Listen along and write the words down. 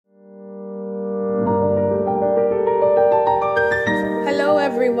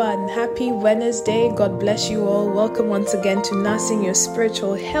everyone. Happy Wednesday. God bless you all. Welcome once again to Nursing Your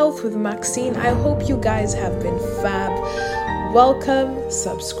Spiritual Health with Maxine. I hope you guys have been fab. Welcome,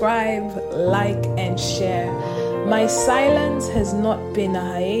 subscribe, like, and share. My silence has not been a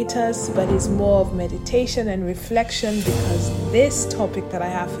hiatus, but is more of meditation and reflection because this topic that I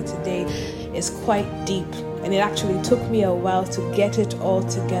have for today is quite deep. And it actually took me a while to get it all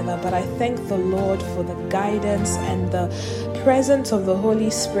together. But I thank the Lord for the guidance and the presence of the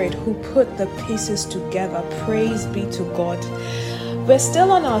Holy Spirit who put the pieces together. Praise be to God. We're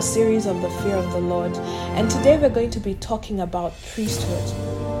still on our series of the fear of the Lord. And today we're going to be talking about priesthood.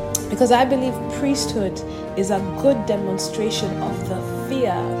 Because I believe priesthood is a good demonstration of the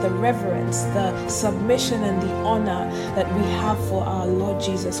fear, the reverence, the submission, and the honor that we have for our Lord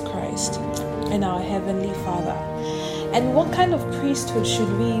Jesus Christ and our Heavenly Father. And what kind of priesthood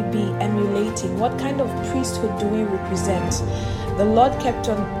should we be emulating? What kind of priesthood do we represent? The Lord kept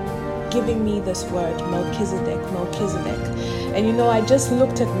on giving me this word, Melchizedek. And I just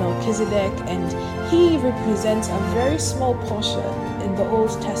looked at Melchizedek, and he represents a very small portion in the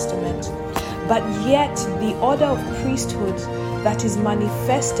Old Testament. But yet the order of priesthood that is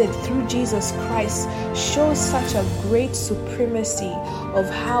manifested through Jesus Christ shows such a great supremacy of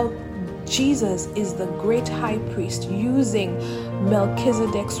how Jesus is the great high priest, using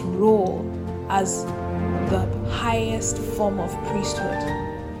Melchizedek's role as the highest form of priesthood.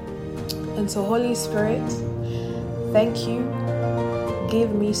 And so, Holy Spirit, thank you.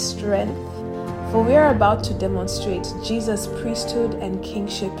 Give me strength, for we are about to demonstrate Jesus' priesthood and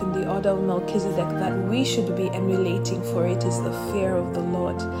kingship in the order of Melchizedek that we should be emulating, for it is the fear of the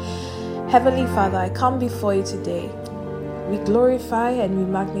Lord. Heavenly Father, I come before you today. We glorify and we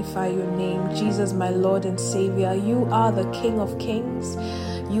magnify your name, Jesus, my Lord and Savior. You are the King of Kings.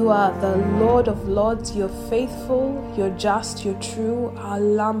 You are the Lord of Lords. You're faithful, you're just, you're true, our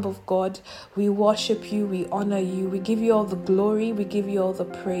Lamb of God. We worship you, we honor you, we give you all the glory, we give you all the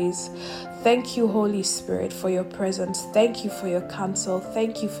praise. Thank you, Holy Spirit, for your presence. Thank you for your counsel.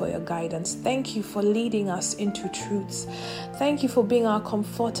 Thank you for your guidance. Thank you for leading us into truths. Thank you for being our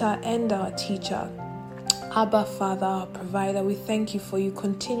comforter and our teacher. Abba, Father, our provider, we thank you for you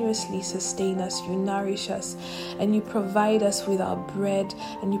continuously sustain us, you nourish us, and you provide us with our bread,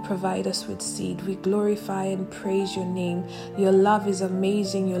 and you provide us with seed. We glorify and praise your name. Your love is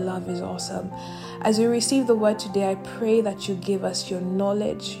amazing. Your love is awesome. As we receive the word today, I pray that you give us your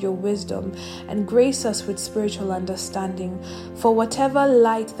knowledge, your wisdom, and grace us with spiritual understanding. For whatever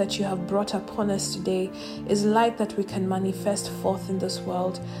light that you have brought upon us today is light that we can manifest forth in this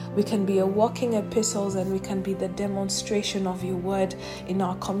world. We can be a walking epistles, and we can be the demonstration of your word in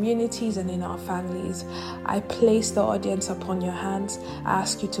our communities and in our families. I place the audience upon your hands. I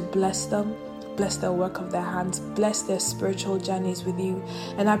ask you to bless them. Bless the work of their hands. Bless their spiritual journeys with you.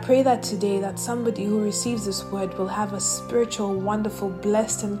 And I pray that today that somebody who receives this word will have a spiritual, wonderful,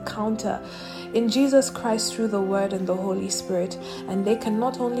 blessed encounter in Jesus Christ through the word and the Holy Spirit. And they can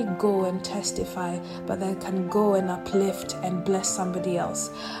not only go and testify, but they can go and uplift and bless somebody else.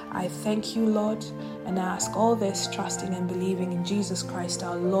 I thank you, Lord, and I ask all this trusting and believing in Jesus Christ,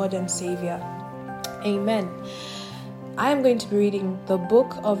 our Lord and Savior. Amen. I am going to be reading the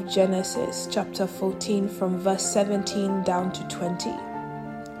book of Genesis, chapter 14, from verse 17 down to 20.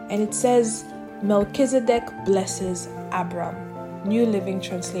 And it says, Melchizedek blesses Abram. New Living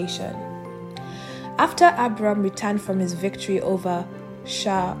Translation. After Abram returned from his victory over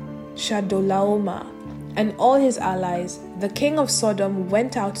Chedorlaomer and all his allies, the king of Sodom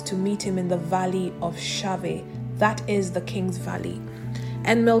went out to meet him in the valley of Shaveh, that is the king's valley.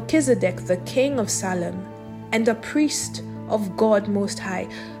 And Melchizedek, the king of Salem, and a priest of God Most High,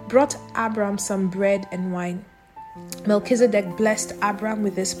 brought Abram some bread and wine. Melchizedek blessed Abram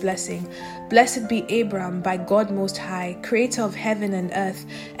with this blessing. Blessed be Abram by God Most High, creator of heaven and earth,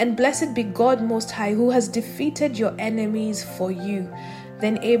 and blessed be God Most High, who has defeated your enemies for you.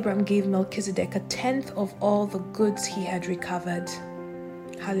 Then Abram gave Melchizedek 1/10 of all the goods he had recovered.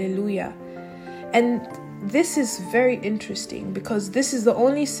 Hallelujah. And this is very interesting because this is the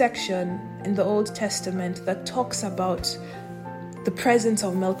only section in the Old Testament that talks about the presence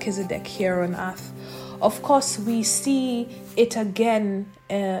of Melchizedek here on earth. Of course, we see it again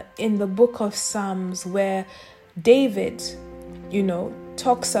in the book of Psalms where David,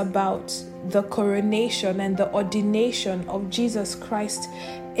 talks about the coronation and the ordination of Jesus Christ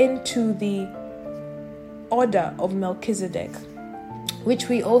into the order of Melchizedek, which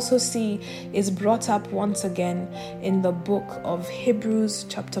we also see is brought up once again in the book of Hebrews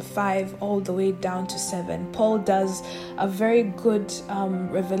chapter 5 all the way down to 7. Paul does a very good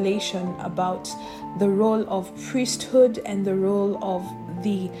revelation about the role of priesthood and the role of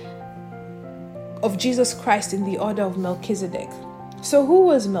Jesus Christ in the order of Melchizedek. So who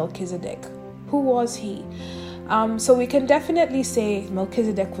was Melchizedek? Who was he? So we can definitely say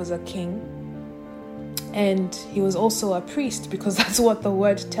Melchizedek was a king, and he was also a priest, because that's what the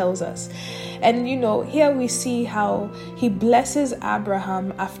word tells us. And here we see how he blesses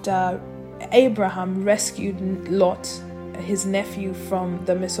Abraham after Abraham rescued Lot, his nephew, from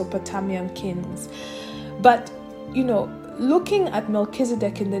the Mesopotamian kings. But looking at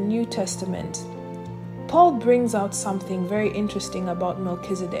Melchizedek in the New Testament, Paul brings out something very interesting about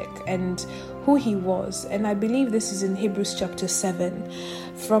Melchizedek and who he was. And I believe this is in Hebrews chapter 7,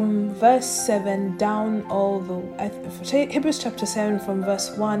 from verse 7 down Hebrews chapter 7 from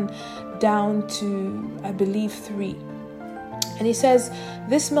verse 1 down to, I believe, 3. And he says,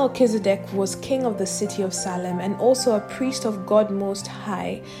 "This Melchizedek was king of the city of Salem and also a priest of God Most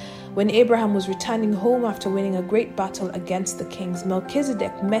High. When Abraham was returning home after winning a great battle against the kings,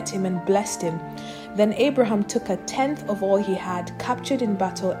 Melchizedek met him and blessed him. Then Abraham took 1/10 of all he had captured in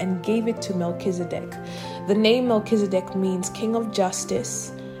battle and gave it to Melchizedek. The name Melchizedek means king of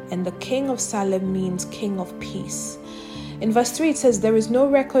justice, and the king of Salem means king of peace." In verse 3 it says, "There is no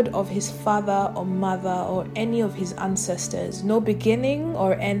record of his father or mother or any of his ancestors, no beginning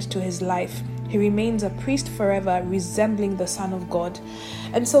or end to his life. He remains a priest forever, resembling the Son of God."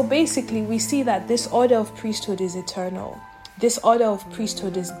 And so basically we see that this order of priesthood is eternal. This order of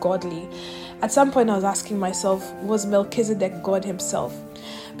priesthood is godly. At some point I was asking myself, was Melchizedek God himself?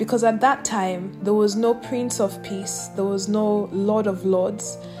 Because at that time there was no Prince of Peace, there was no Lord of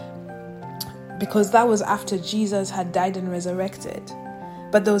Lords, because that was after Jesus had died and resurrected.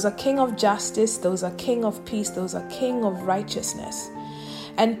 But there was a king of justice, there was a king of peace, there was a king of righteousness.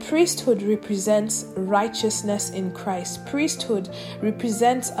 And priesthood represents righteousness in Christ. Priesthood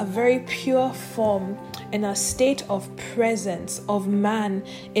represents a very pure form and a state of presence of man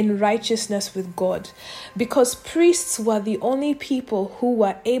in righteousness with God. Because priests were the only people who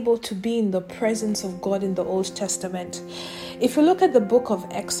were able to be in the presence of God in the Old Testament. If you look at the book of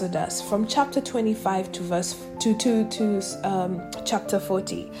Exodus, from chapter 25 to chapter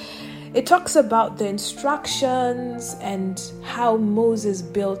 40, it talks about the instructions and how Moses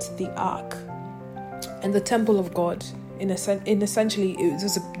built the ark and the temple of God. Essentially, it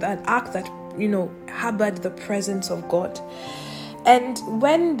was an ark that, harbored the presence of God. And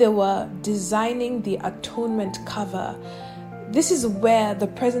when they were designing the atonement cover, this is where the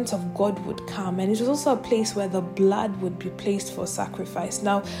presence of God would come. And it was also a place where the blood would be placed for sacrifice.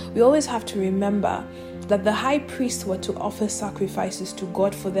 Now, we always have to remember that the high priests were to offer sacrifices to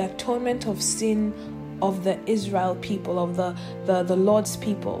God for the atonement of sin of the Israel people, of the Lord's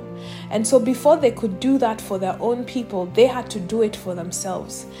people. And so before they could do that for their own people, they had to do it for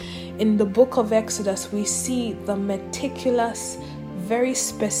themselves. In the book of Exodus, we see the meticulous, very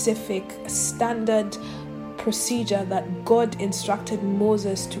specific, standard procedure that God instructed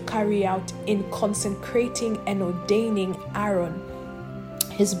Moses to carry out in consecrating and ordaining Aaron,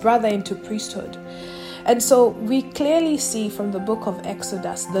 his brother, into priesthood. And so we clearly see from the book of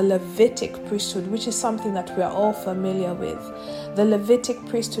Exodus the Levitic priesthood, which is something that we are all familiar with. The Levitic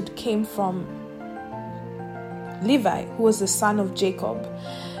priesthood came from Levi, who was the son of Jacob.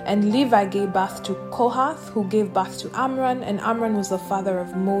 And Levi gave birth to Kohath, who gave birth to Amram, and Amram was the father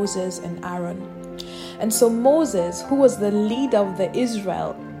of Moses and Aaron. And so Moses, who was the leader of the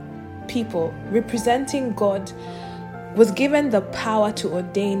Israel people, representing God, was given the power to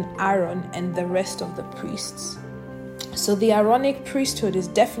ordain Aaron and the rest of the priests. So the Aaronic priesthood is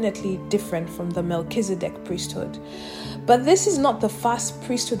definitely different from the Melchizedek priesthood. But this is not the first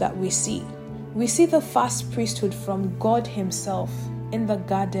priesthood that we see. We see the first priesthood from God himself in the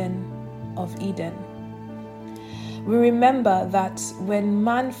Garden of Eden. We remember that when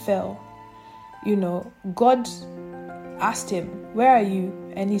man fell, God asked him, "Where are you?"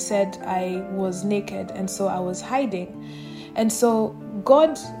 And he said, "I was naked, and so I was hiding." And so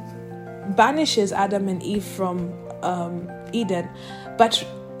God banishes Adam and Eve from Eden, but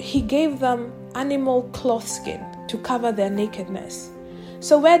he gave them animal cloth skin to cover their nakedness.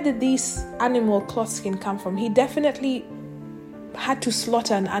 So where did these animal cloth skin come from? He definitely had to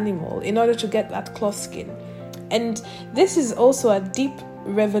slaughter an animal in order to get that cloth skin. And this is also a deep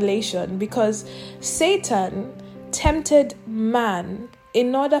revelation, because Satan tempted man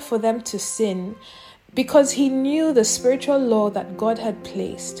in order for them to sin, because he knew the spiritual law that God had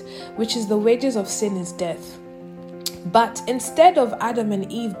placed, which is the wages of sin is death. But instead of Adam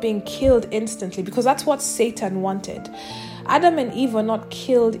and Eve being killed instantly, because that's what Satan wanted, Adam and Eve were not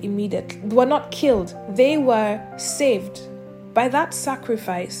killed immediately. They were saved by that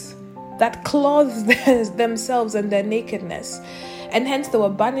sacrifice that clothed themselves in their nakedness. And hence they were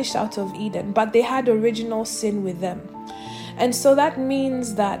banished out of Eden, but they had original sin with them. And so that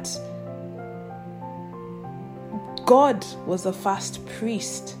means that God was the first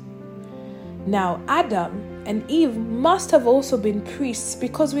priest. Now, Adam and Eve must have also been priests,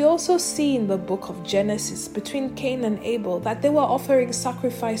 because we also see in the book of Genesis between Cain and Abel that they were offering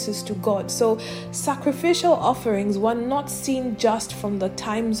sacrifices to God. So sacrificial offerings were not seen just from the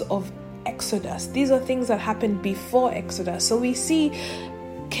times of Exodus. These are things that happened before Exodus. So we see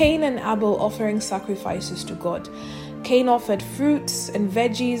Cain and Abel offering sacrifices to God. Cain offered fruits and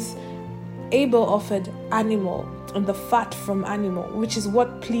veggies. Abel offered animal and the fat from animal, which is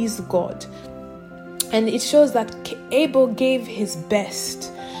what pleased God. And it shows that Abel gave his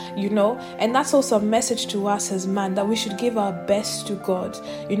best, and that's also a message to us as man, that we should give our best to God,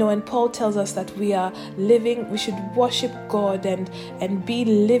 and Paul tells us that we should worship God and be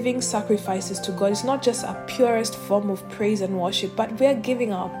living sacrifices to God. It's not just a purest form of praise and worship, but we are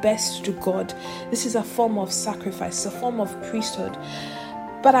giving our best to God. This is a form of sacrifice, a form of priesthood.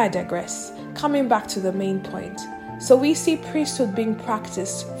 But I digress. Coming back to the main point. So we see priesthood being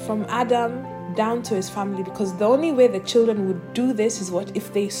practiced from Adam down to his family, because the only way the children would do this is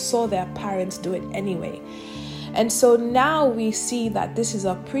if they saw their parents do it anyway. And so now we see that this is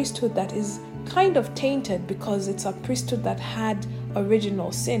a priesthood that is kind of tainted, because it's a priesthood that had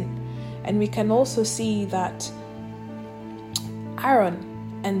original sin. And we can also see that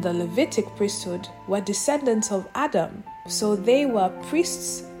Aaron and the Levitic priesthood were descendants of Adam. So they were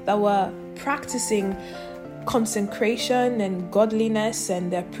priests that were practicing consecration and godliness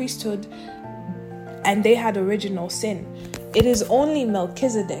and their priesthood, and they had original sin. It is only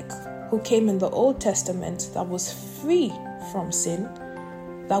Melchizedek, who came in the Old Testament, that was free from sin,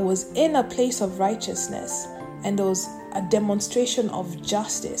 that was in a place of righteousness, and there was a demonstration of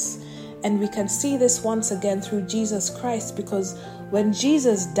justice. And we can see this once again through Jesus Christ, because when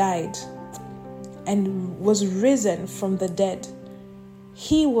Jesus died and was risen from the dead,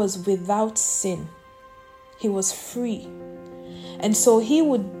 he was without sin. He was free. And so he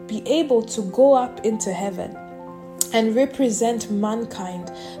would be able to go up into heaven and represent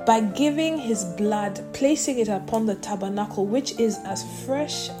mankind by giving his blood, placing it upon the tabernacle, which is as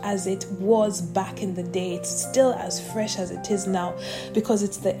fresh as it was back in the day. It's still as fresh as it is now, because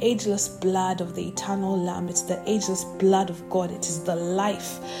it's the ageless blood of the eternal Lamb. It's the ageless blood of God. It is the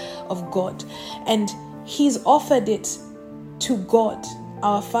life of God. And he's offered it to God,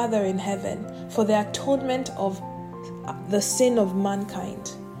 our Father in heaven, for the atonement of the sin of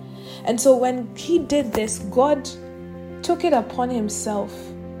mankind. And so when he did this, God took it upon himself.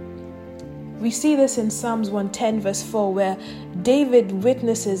 We see this in Psalms 110 verse 4, where David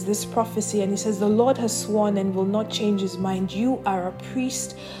witnesses this prophecy, and he says, "The Lord has sworn and will not change his mind. You are a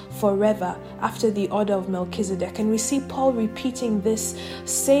priest forever, after the order of Melchizedek." And we see Paul repeating this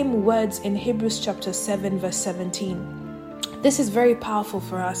same words in Hebrews chapter 7 verse 17. This is very powerful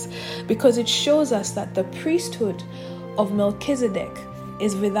for us, because it shows us that the priesthood of Melchizedek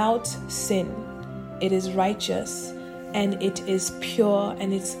is without sin. It is righteous, and it is pure,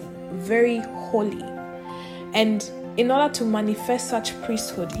 and it's very holy. And in order to manifest such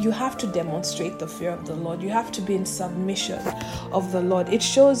priesthood, you have to demonstrate the fear of the Lord. You have to be in submission of the Lord. It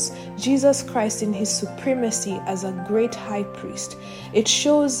shows Jesus Christ in his supremacy as a great high priest. It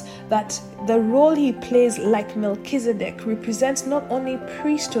shows that the role he plays, like Melchizedek, represents not only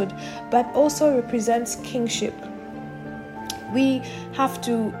priesthood, but also represents kingship. We have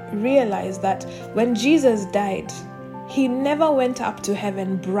to realize that when Jesus died, he never went up to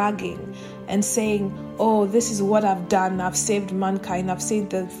heaven bragging and saying, "Oh, this is what I've done. I've saved mankind. I've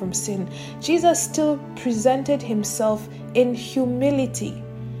saved them from sin." Jesus still presented himself in humility.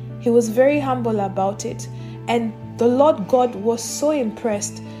 He was very humble about it. And the Lord God was so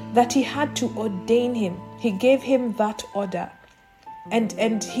impressed that he had to ordain him. He gave him that order. And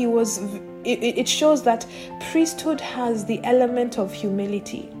it shows that priesthood has the element of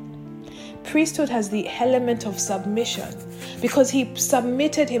humility. Priesthood has the element of submission, because he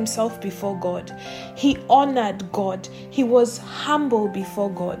submitted himself before God. He honored God. He was humble before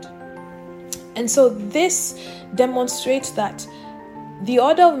God. And so this demonstrates that the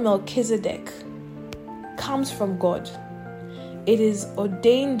order of Melchizedek comes from God. It is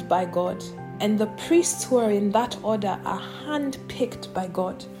ordained by God, and the priests who are in that order are handpicked by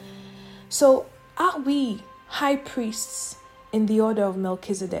God. So are we high priests in the order of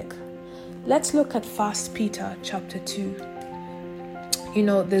Melchizedek? Let's look at 1 Peter chapter 2.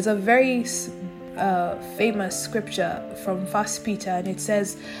 There's a very famous scripture from 1 Peter, and it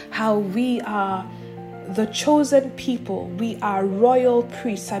says how we are the chosen people. We are royal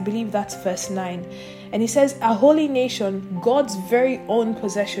priests. I believe that's verse 9. And he says, a holy nation, God's very own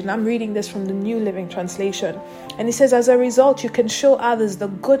possession. I'm reading this from the New Living Translation. And he says, as a result, you can show others the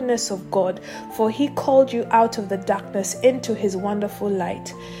goodness of God, for he called you out of the darkness into his wonderful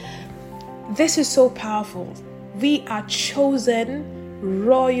light. This is so powerful. We are chosen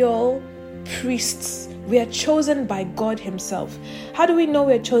royal priests. We are chosen by God himself. How do we know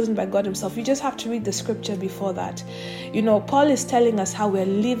we're chosen by God himself? You just have to read the scripture before that. Paul is telling us how we're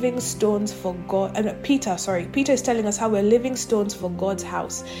living stones for God. Peter is telling us how we're living stones for God's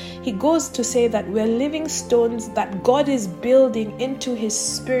house. He goes to say that we're living stones that God is building into his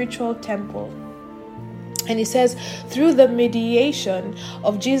spiritual temple. And he says, through the mediation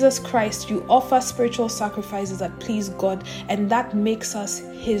of Jesus Christ, you offer spiritual sacrifices that please God, and that makes us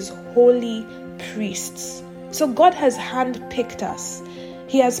his holy priests. So God has handpicked us.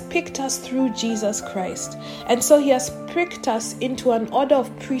 He has picked us through Jesus Christ. And so he has pricked us into an order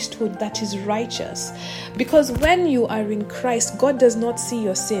of priesthood that is righteous. Because when you are in Christ, God does not see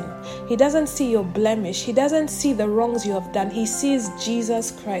your sin. He doesn't see your blemish. He doesn't see the wrongs you have done. He sees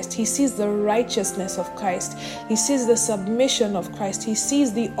Jesus Christ. He sees the righteousness of Christ. He sees the submission of Christ. He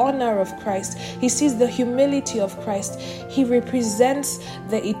sees the honor of Christ. He sees the humility of Christ. He represents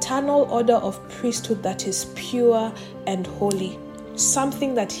the eternal order of priesthood that is pure and holy.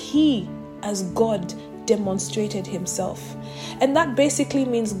 Something that he, as God, demonstrated himself. And that basically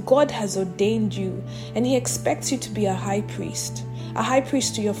means God has ordained you, and he expects you to be a high priest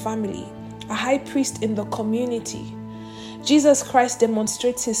to your family, a high priest in the community. Jesus Christ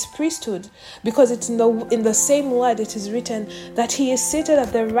demonstrates his priesthood because it's in the same word it is written that he is seated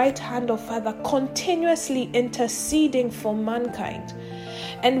at the right hand of Father, continuously interceding for mankind.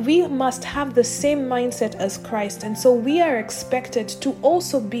 And we must have the same mindset as Christ. And so we are expected to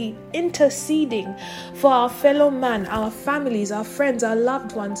also be interceding for our fellow man, our families, our friends, our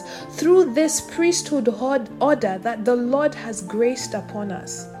loved ones, through this priesthood order that the Lord has graced upon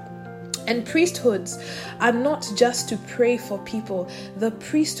us. And priesthoods are not just to pray for people. The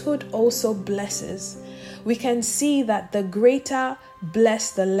priesthood also blesses. We can see that the greater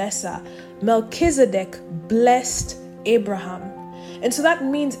bless the lesser. Melchizedek blessed Abraham. And so that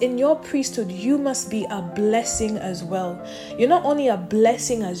means in your priesthood, you must be a blessing as well. You're not only a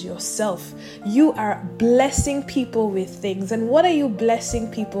blessing as yourself, you are blessing people with things. And what are you blessing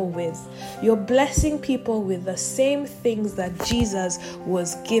people with? You're blessing people with the same things that Jesus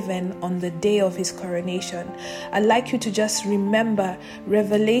was given on the day of his coronation. I'd like you to just remember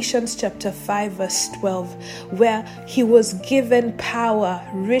Revelations chapter 5 verse 12, where he was given power,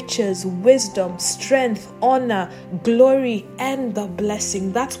 riches, wisdom, strength, honor, glory, and the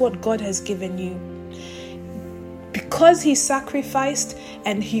blessing. That's what God has given you. Because he sacrificed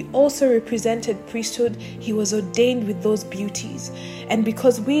and he also represented priesthood, he was ordained with those beauties. And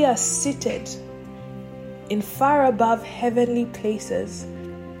because we are seated in far above heavenly places,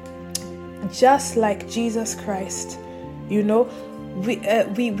 just like Jesus Christ,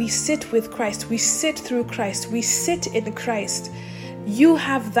 we sit with Christ, we sit through Christ, we sit in Christ. You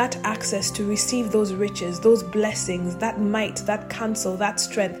have that access to receive those riches, those blessings, that might, that counsel, that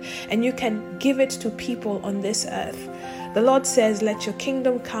strength, and you can give it to people on this earth. The Lord says, let your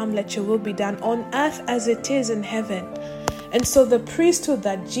kingdom come, let your will be done on earth as it is in heaven. And so the priesthood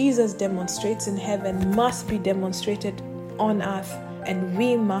that Jesus demonstrates in heaven must be demonstrated on earth, and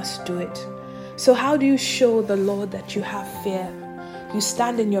we must do it. So how do you show the Lord that you have fear? You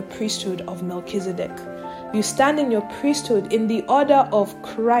stand in your priesthood of Melchizedek. You stand in your priesthood in the order of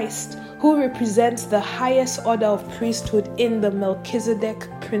Christ, who represents the highest order of priesthood in the Melchizedek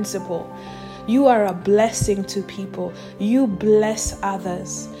principle. You are a blessing to people. You bless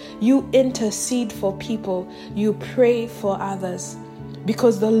others. You intercede for people. You pray for others.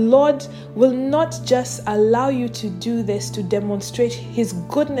 Because the Lord will not just allow you to do this to demonstrate his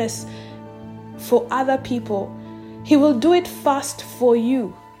goodness for other people. He will do it first for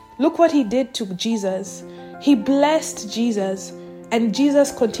you. Look what he did to Jesus. He blessed Jesus, and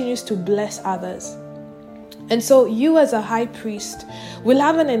Jesus continues to bless others. And so you as a high priest will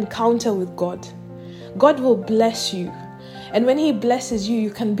have an encounter with God. God will bless you. And when he blesses you, you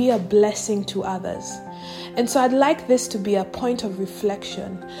can be a blessing to others. And so I'd like this to be a point of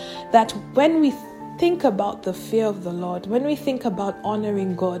reflection, that when we think about the fear of the Lord, when we think about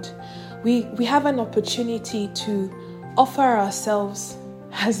honoring God, we have an opportunity to offer ourselves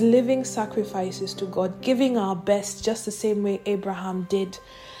as living sacrifices to God, giving our best just the same way Abraham did.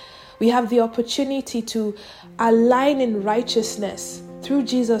 We have the opportunity to align in righteousness through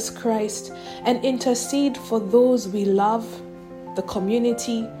Jesus Christ and intercede for those we love, the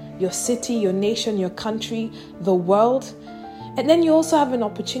community, your city, your nation, your country, the world. And then you also have an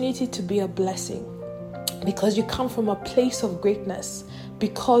opportunity to be a blessing because you come from a place of greatness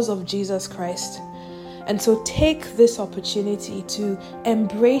because of Jesus Christ. And so take this opportunity to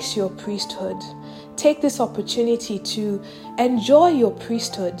embrace your priesthood. Take this opportunity to enjoy your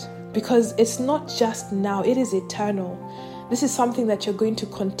priesthood because it's not just now, it is eternal. This is something that you're going to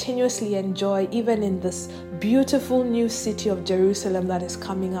continuously enjoy even in this beautiful new city of Jerusalem that is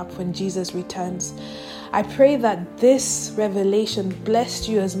coming up when Jesus returns. I pray that this revelation blessed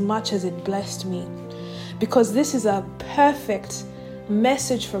you as much as it blessed me, because this is a perfect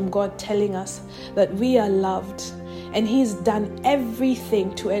message from God telling us that we are loved, and He's done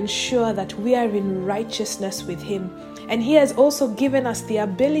everything to ensure that we are in righteousness with Him. And He has also given us the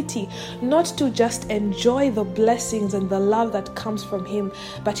ability not to just enjoy the blessings and the love that comes from Him,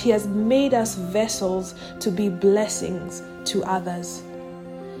 but He has made us vessels to be blessings to others.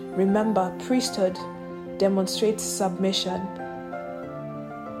 Remember, priesthood demonstrates submission,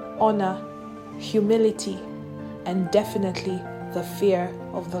 honor, humility, and definitely the fear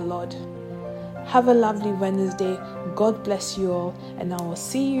of the Lord. Have a lovely Wednesday. God bless you all, and I will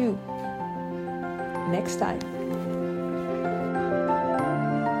see you next time.